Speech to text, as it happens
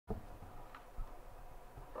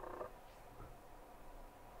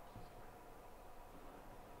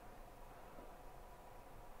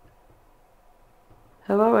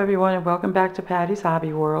Hello everyone and welcome back to Patty's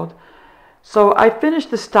Hobby World. So I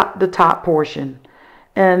finished the top portion,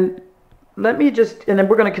 and and then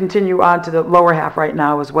we're going to continue on to the lower half right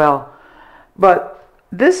now as well. But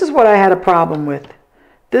this is what I had a problem with.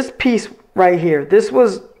 This piece right here, this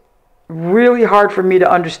was really hard for me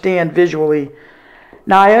to understand visually.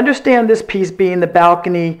 Now I understand this piece being the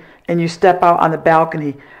balcony and you step out on the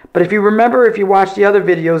balcony. But if you remember, if you watched the other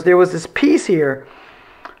videos, there was this piece here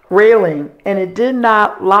railing, and it did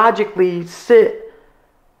not logically sit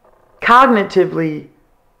cognitively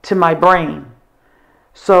to my brain.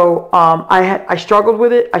 So I struggled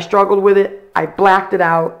with it. I blacked it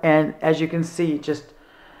out, and as you can see, just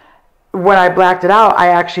when I blacked it out, I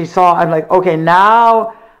actually saw. I'm like, okay,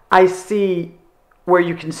 now I see where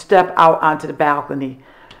you can step out onto the balcony.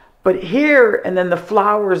 But here, and then the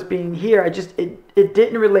flowers being here, it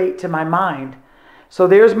didn't relate to my mind. So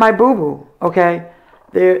there's my boo-boo, okay?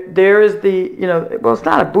 There is the, well, it's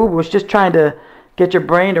not a boo-boo. It's just trying to get your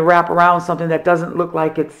brain to wrap around something that doesn't look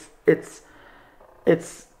like it's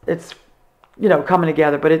coming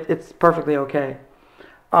together, but it's perfectly okay.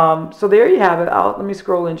 So there you have it. Let me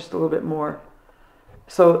scroll in just a little bit more.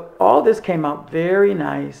 So all this came out very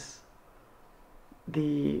nice.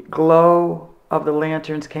 The glow of the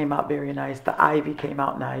lanterns came out very nice. The ivy came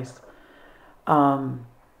out nice.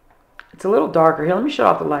 It's a little darker. Here, let me shut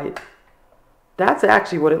off the light. That's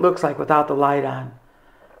actually what it looks like without the light on.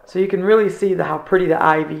 So you can really see how pretty the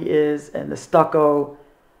ivy is, and the stucco,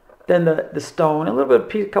 then the stone, a little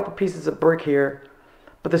bit, a couple pieces of brick here.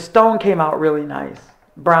 But the stone came out really nice.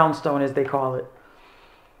 Brownstone, as they call it.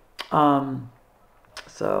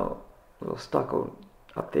 So a little stucco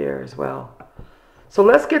up there as well. So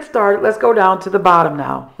let's get started. Let's go down to the bottom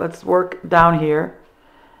now. Let's work down here.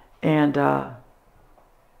 And that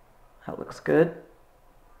looks good.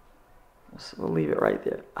 So we'll leave it right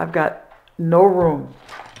there. I've got no room.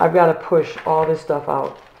 I've got to push all this stuff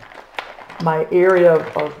out. My area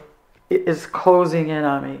of it is closing in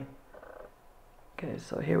on me. Okay,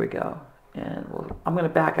 so here we go. And I'm going to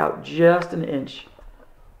back out just an inch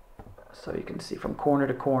so you can see from corner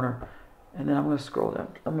to corner. And then I'm going to scroll down.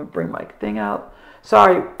 I'm going to bring my thing out.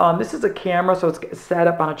 Sorry, this is a camera, so it's set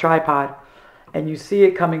up on a tripod. And you see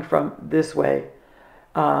it coming from this way.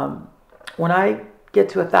 When I get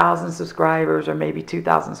to 1,000 subscribers or maybe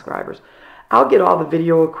 2,000 subscribers, I'll get all the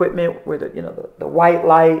video equipment with the white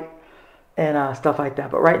light and stuff like that.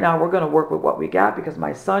 But right now we're going to work with what we got because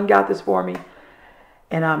my son got this for me,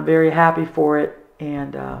 and I'm very happy for it,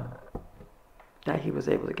 and that he was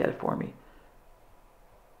able to get it for me.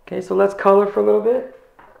 Okay, so let's color for a little bit,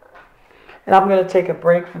 and I'm going to take a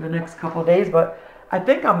break for the next couple of days, but I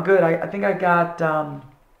think I'm good. I think I got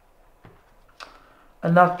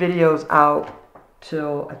enough videos out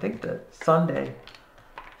till I think the Sunday,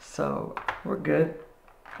 so we're good.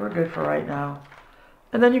 We're good for right now,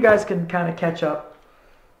 and then you guys can kind of catch up.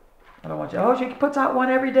 I don't want you. Oh, she puts out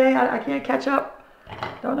one every day. I can't catch up.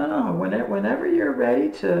 No. Whenever you're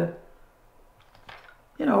ready to,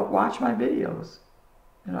 watch my videos.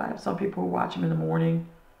 I have some people who watch them in the morning.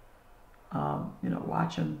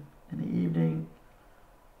 Watch them in the evening.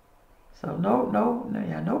 So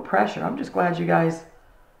no pressure. I'm just glad you guys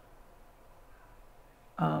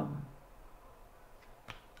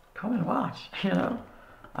come and watch.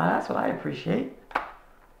 That's what I appreciate,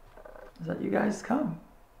 is that you guys come.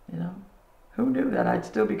 Who knew that I'd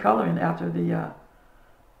still be coloring after the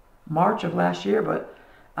March of last year? But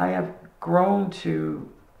I've grown to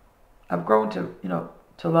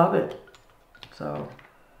to love it. So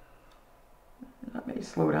I may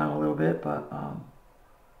slow down a little bit, but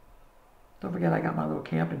don't forget I got my little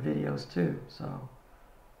camping videos too. So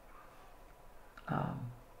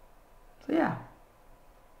yeah.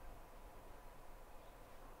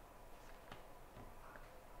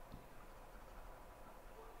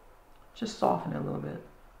 Just soften it a little bit.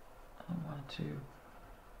 I don't want it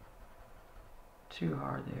too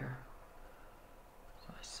hard there.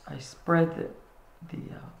 So I spread the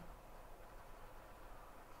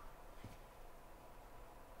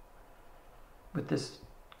with this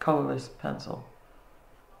colorless pencil.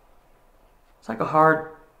 It's like a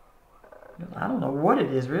hard, I don't know what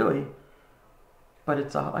it is really, but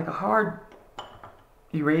it's like a hard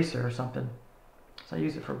eraser or something. So I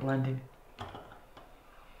use it for blending.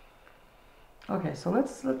 Okay, so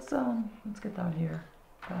let's get down here.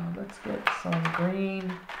 Let's get some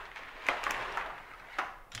green.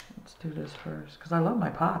 Let's do this first because I love my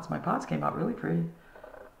pots. My pots came out really pretty.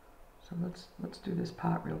 So let's do this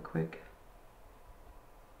pot real quick.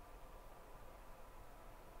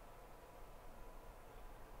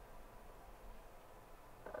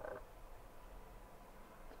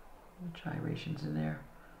 gyrations in there.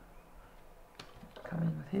 Come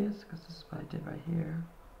in with his, because this is what I did right here.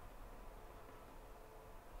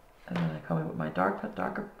 And then I come in with my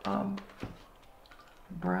darker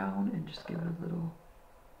brown and just give it a little.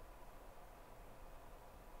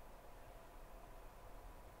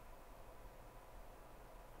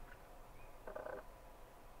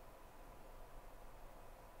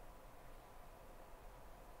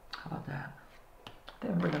 How about that?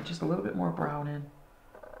 Then we're going to just a little bit more brown in.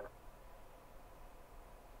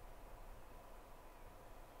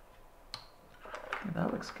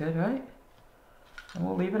 That looks good, right? And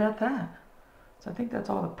we'll leave it at that. So I think that's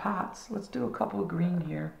all the pots. Let's do a couple of green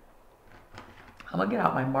here. I'm going to get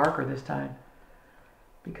out my marker this time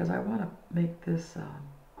because I want to make this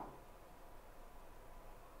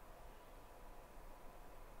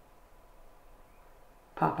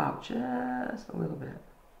pop out just a little bit.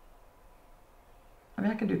 I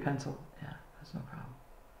mean, I can do pencil. Yeah, that's no problem.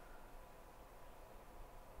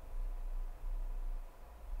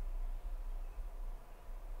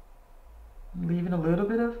 I'm leaving a little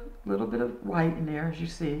bit of white in there, as you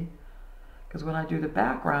see, because when I do the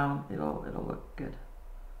background, it'll look good.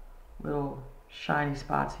 Little shiny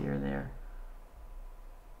spots here and there.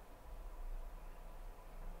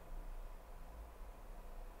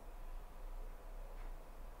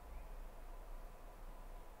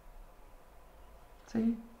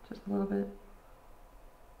 See, just a little bit.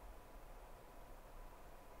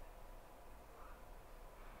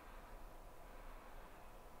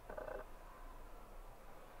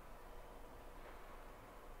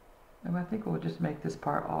 And I think we'll just make this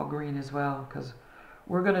part all green as well, because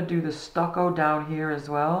we're going to do the stucco down here as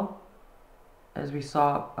well, as we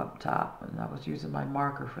saw up top, and I was using my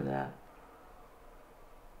marker for that.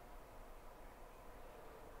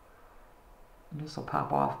 And this will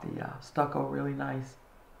pop off the stucco really nice.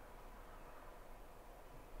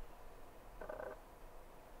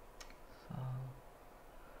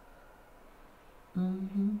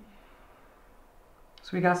 So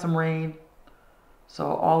we got some rain. So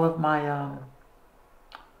all of my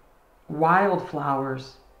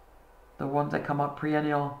wildflowers, the ones that come up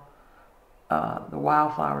perennial, the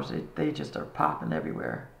wildflowers, they just are popping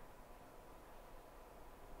everywhere.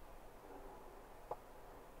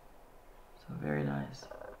 So very nice.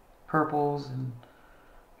 Purples and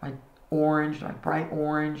my orange, my bright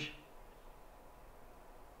orange.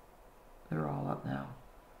 They're all up now.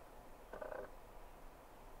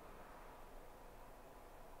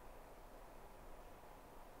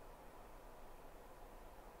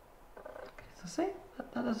 So see,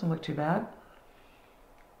 that doesn't look too bad.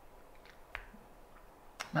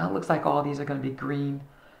 Now it looks like all these are going to be green.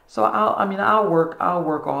 So I'll work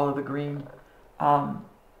all of the green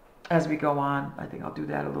as we go on. I think I'll do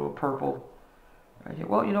that a little purple right here.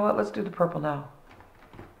 Well, you know what? Let's do the purple now.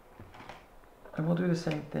 And we'll do the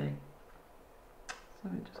same thing. So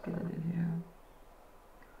let me just get it in here.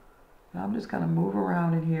 Now I'm just going to move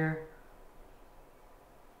around in here.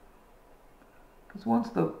 Because once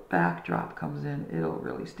the backdrop comes in, it'll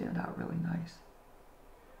really stand out really nice.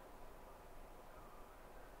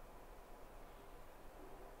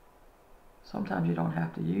 Sometimes you don't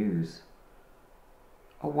have to use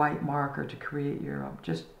a white marker to create your own.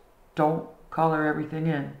 Just don't color everything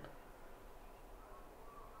in.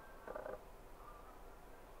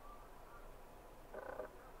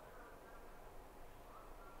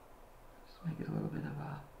 Just make it a little bit of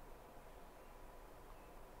a...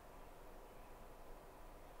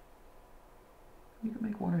 You can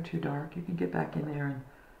make one or two dark. You can get back in there and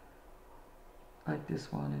like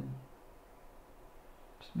this one and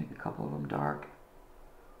just make a couple of them dark.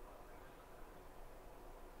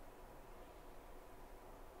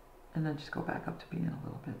 And then just go back up to being a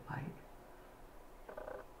little bit light.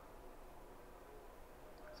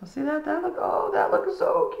 So see that? That looks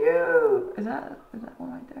so cute. Is that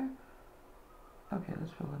one right there? Okay,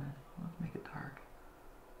 let's fill it in. Let's make it dark.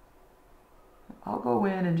 I'll go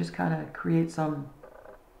in and just kind of create some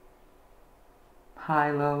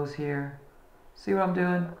high-lows here. See what I'm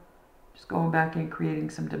doing? Just going back in, creating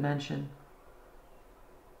some dimension,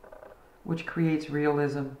 which creates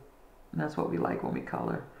realism. And that's what we like when we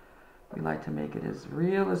color. We like to make it as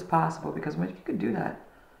real as possible, because when you can do that,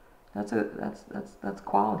 that's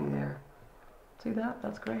quality there. See that?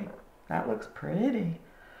 That's great. That looks pretty.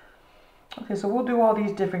 Okay, so we'll do all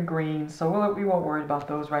these different greens. So we won't worry about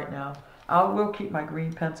those right now. We'll keep my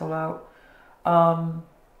green pencil out.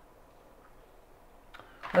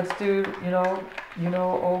 Let's do, you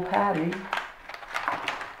know, old Patty.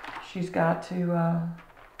 She's got to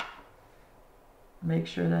make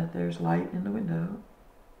sure that there's light in the window.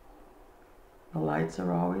 The lights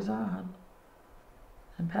are always on.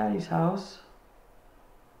 And Patty's house.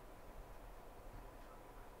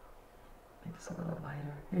 Make this a little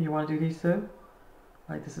lighter. Here, you want to do these too?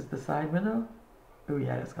 Like this is the side window? Oh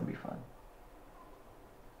yeah, that's going to be fun.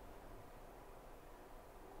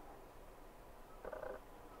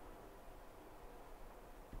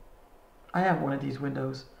 I have one of these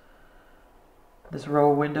windows. This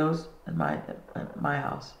row of windows in my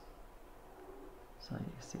house. So you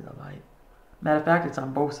see the light. Matter of fact, it's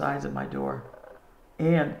on both sides of my door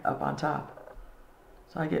and up on top.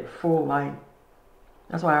 So I get full light.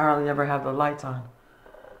 That's why I hardly ever have the lights on.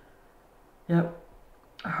 Yep.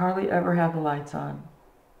 I hardly ever have the lights on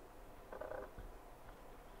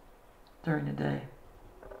during the day.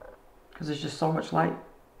 Because there's just so much light.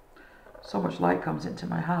 So much light comes into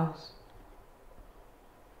my house.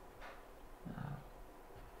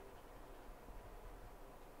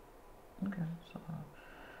 Okay, so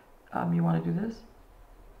you want to do this?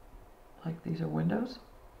 Like these are windows?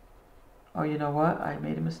 Oh, you know what? I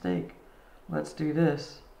made a mistake. Let's do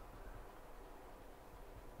this.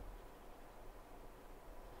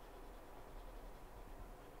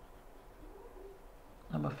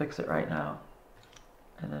 I'm gonna fix it right now.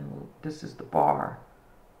 And then this is the bar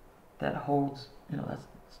that holds, you know, that's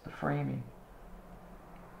the framing.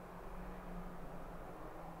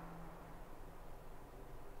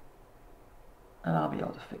 And I'll be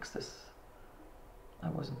able to fix this. I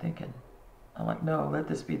wasn't thinking. I'm like, no, let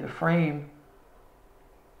this be the frame.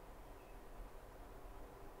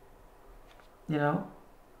 You know?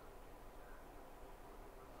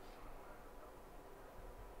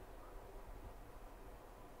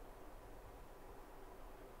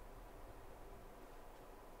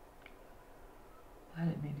 I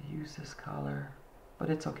didn't mean to use this color, but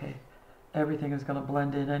it's okay. Everything is going to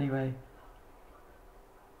blend in anyway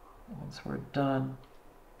once we're done.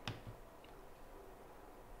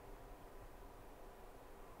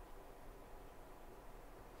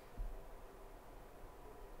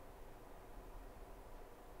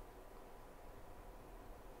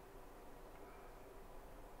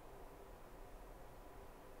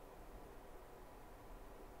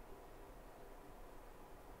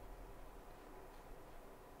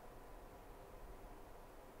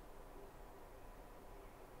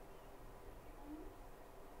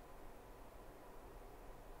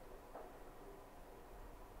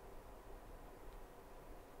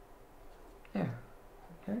 There,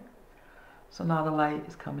 okay. So now the light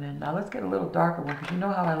is coming in. Now let's get a little darker one, because you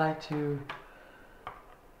know how I like to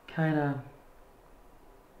kind of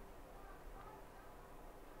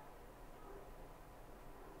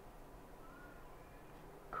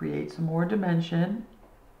create some more dimension,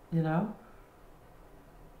 you know?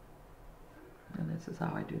 And this is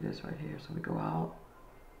how I do this right here. So we go out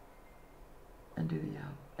and do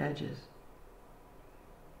the edges.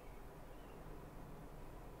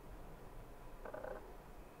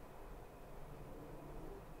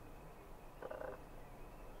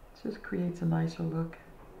 This just creates a nicer look.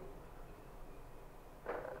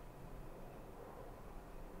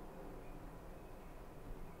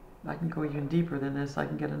 I can go even deeper than this. I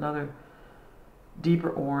can get another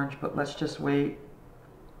deeper orange, but let's just wait.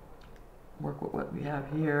 Work with what we have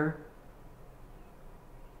here.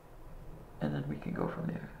 And then we can go from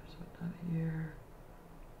there. So down here.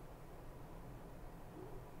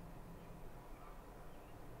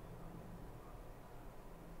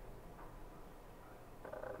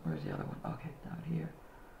 Where's the other one? Okay, down here.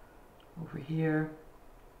 Over here.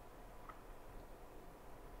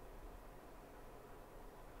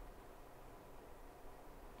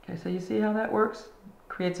 Okay, so you see how that works?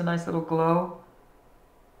 Creates a nice little glow.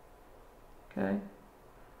 Okay.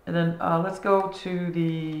 And then let's go to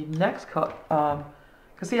the next cut. Cause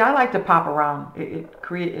see, I like to pop around.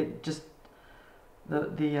 It just I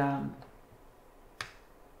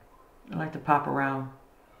like to pop around.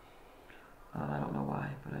 I don't know why,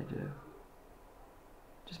 but I do.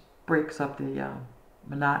 Just breaks up the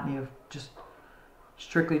monotony of just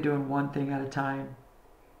strictly doing one thing at a time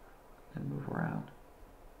and move around.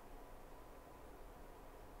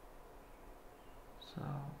 So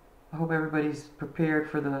I hope everybody's prepared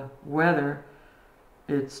for the weather.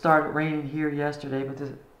 It started raining here yesterday, but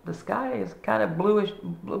the sky is kind of bluish,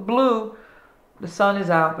 blue. The sun is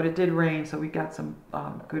out, but it did rain, so we got some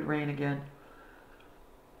good rain again.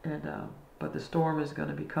 And but the storm is going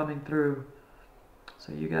to be coming through.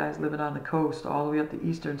 So you guys living on the coast, all the way up the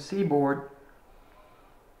eastern seaboard,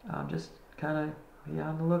 just kind of be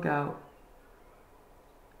on the lookout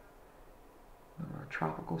for our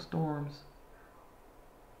tropical storms.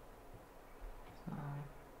 So.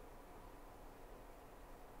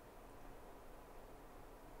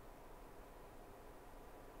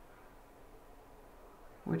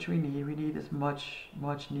 which we need. We need this much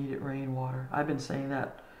needed rainwater. I've been saying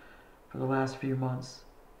that for the last few months.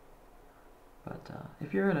 But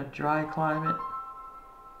if you're in a dry climate,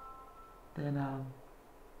 then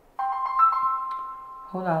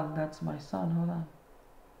hold on, that's my son. Hold on.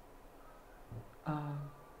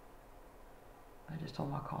 I just told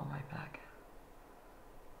him I'll call him right back.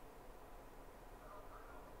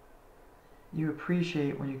 You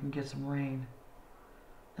appreciate when you can get some rain,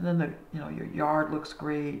 and then your yard looks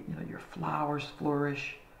great. Your flowers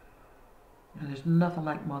flourish. There's nothing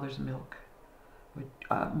like mother's milk, with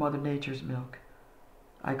Mother Nature's milk,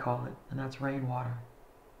 I call it, and that's rainwater.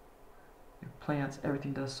 Your plants,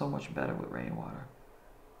 everything does so much better with rainwater.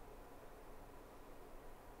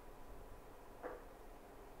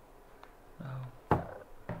 Oh.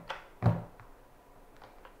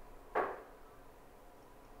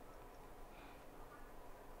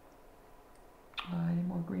 Any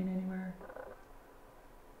more green anywhere?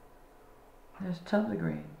 There's tons of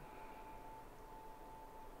green.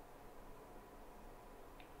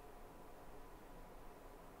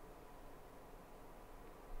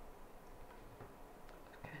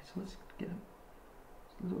 Okay, so let's get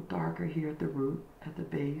a little darker here at the root, at the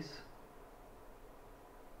base.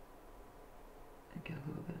 And get a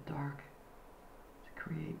little bit of dark to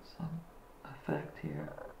create some effect here.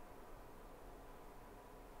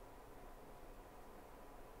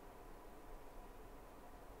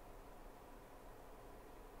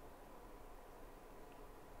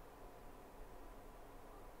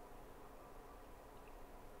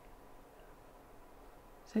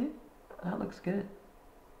 See? That looks good.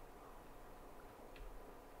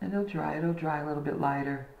 And it'll dry a little bit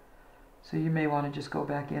lighter. So you may want to just go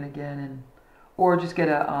back in again, or just get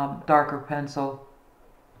a darker pencil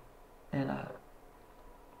and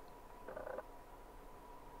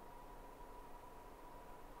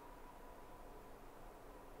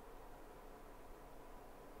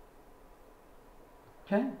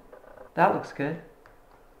okay, that looks good.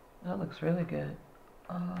 That looks really good.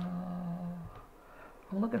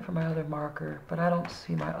 I'm looking for my other marker, but I don't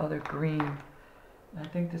see my other green. I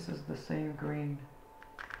think this is the same green.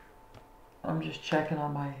 I'm just checking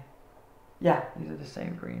on my, yeah, these are the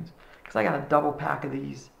same greens. Because I got a double pack of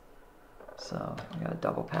these. So I got a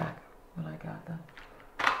double pack when I got them.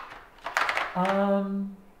 I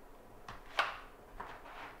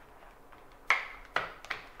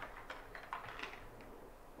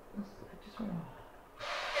just want to...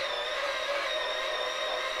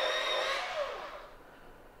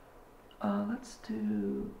 let's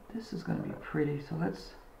do, this is going to be pretty, so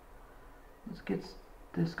let's get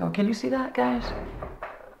this going. Can you see that, guys?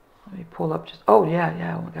 Let me pull up just, oh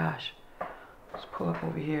yeah, oh my gosh. Let's pull up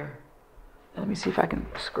over here. Let me see if I can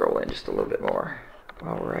scroll in just a little bit more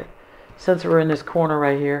while we're right. Since we're in this corner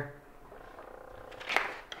right here.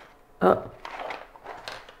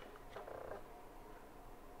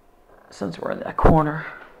 Since we're in that corner.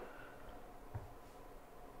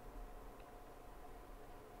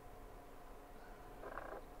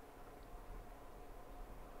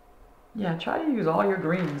 Yeah, try to use all your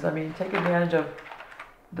greens. I mean, take advantage of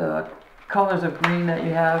the colors of green that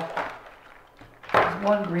you have. Because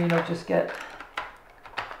one green will just get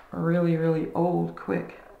really old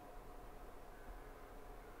quick.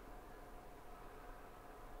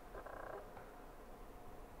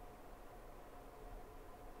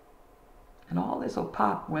 And all this will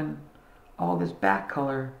pop when all this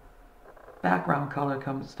background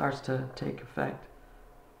color starts to take effect.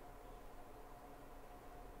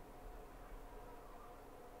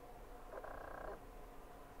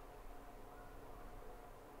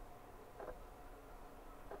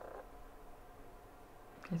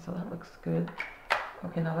 Okay, so that looks good.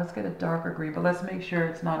 Okay, now let's get a darker green, but let's make sure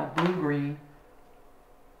it's not a blue green.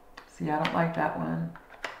 See, I don't like that one.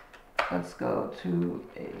 Let's go to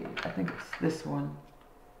I think it's this one.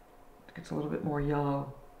 It's a little bit more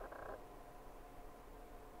yellow.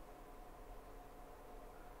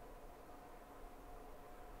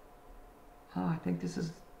 Oh, I think this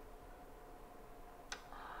is, I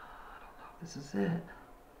don't know if this is it.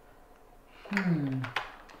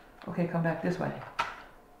 Okay, come back this way.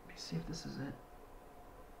 Let me see if this is it.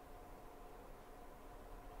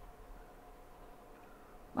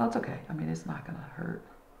 Well, it's okay. I mean, it's not going to hurt.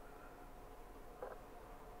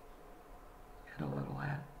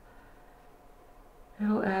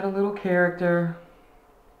 It'll add a little character.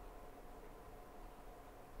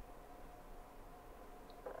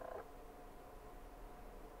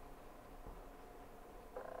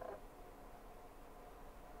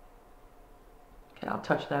 Okay, I'll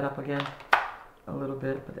touch that up again a little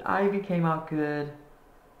bit, but the ivy came out good.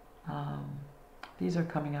 These are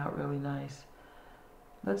coming out really nice.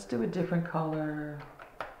 Let's do a different color.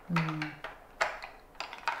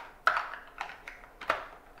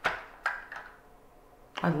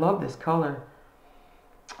 I love this color.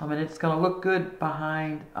 I mean, it's going to look good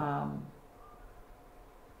behind,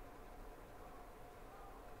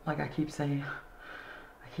 like I keep saying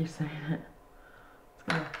it.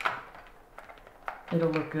 It'll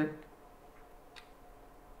look good.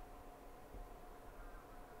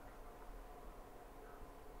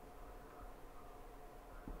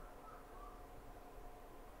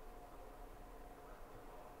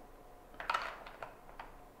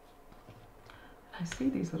 I see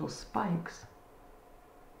these little spikes.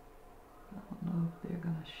 I don't know if they're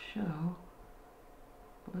going to show,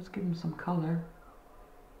 but let's give them some color.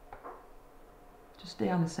 Just stay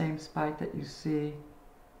on the same spike that you see.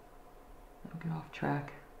 Don't get off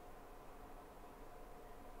track.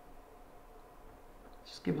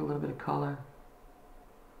 Just give it a little bit of color.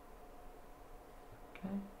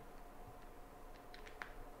 Okay.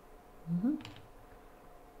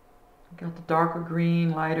 Got the darker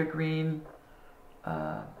green, lighter green.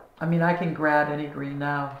 I mean, I can grab any green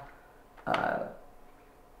now.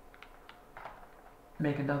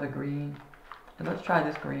 Make another green. And let's try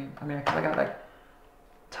this green. I mean, because I got like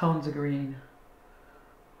tons of green.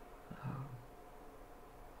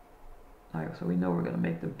 Alright, so we know we're going to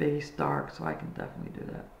make the base dark, so I can definitely do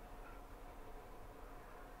that.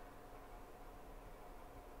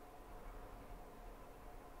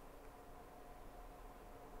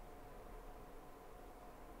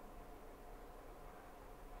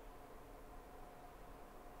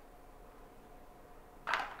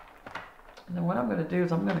 And then what I'm going to do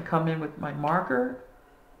is I'm going to come in with my marker.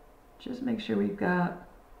 Just make sure we've got...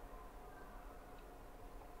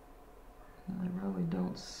 I really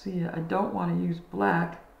don't see it. I don't want to use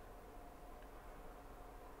black.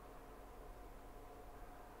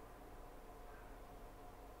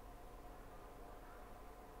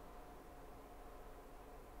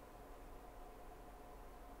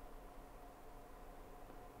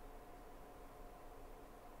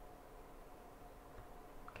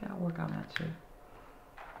 Okay, I'll work on that too.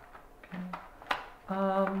 Okay.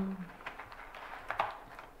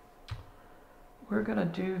 We're gonna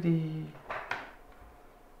do the...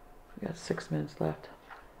 We got 6 minutes left.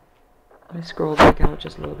 Let me scroll back out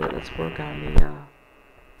just a little bit. Let's work on the...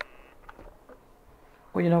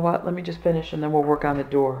 Well, you know what? Let me just finish and then we'll work on the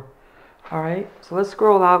door. Alright, so let's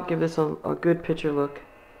scroll out, give this a good picture look.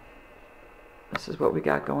 This is what we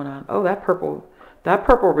got going on. Oh, that purple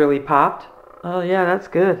really popped. Oh yeah, that's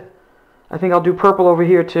good. I think I'll do purple over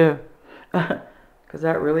here too. Because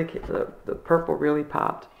that really, the purple really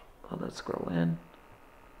popped. Oh, let's scroll in.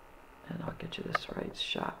 And I'll get you this right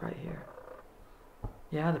shot right here.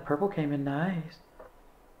 Yeah, the purple came in nice.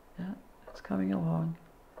 Yeah, it's coming along.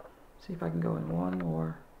 See if I can go in one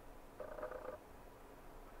more.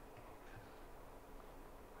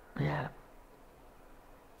 Yeah,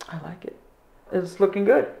 I like it. It's looking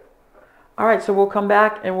good. All right, so we'll come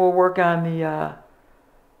back and we'll work on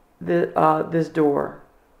this door.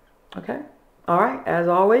 Okay. All right. As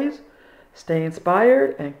always, stay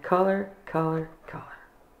inspired and color, color, color.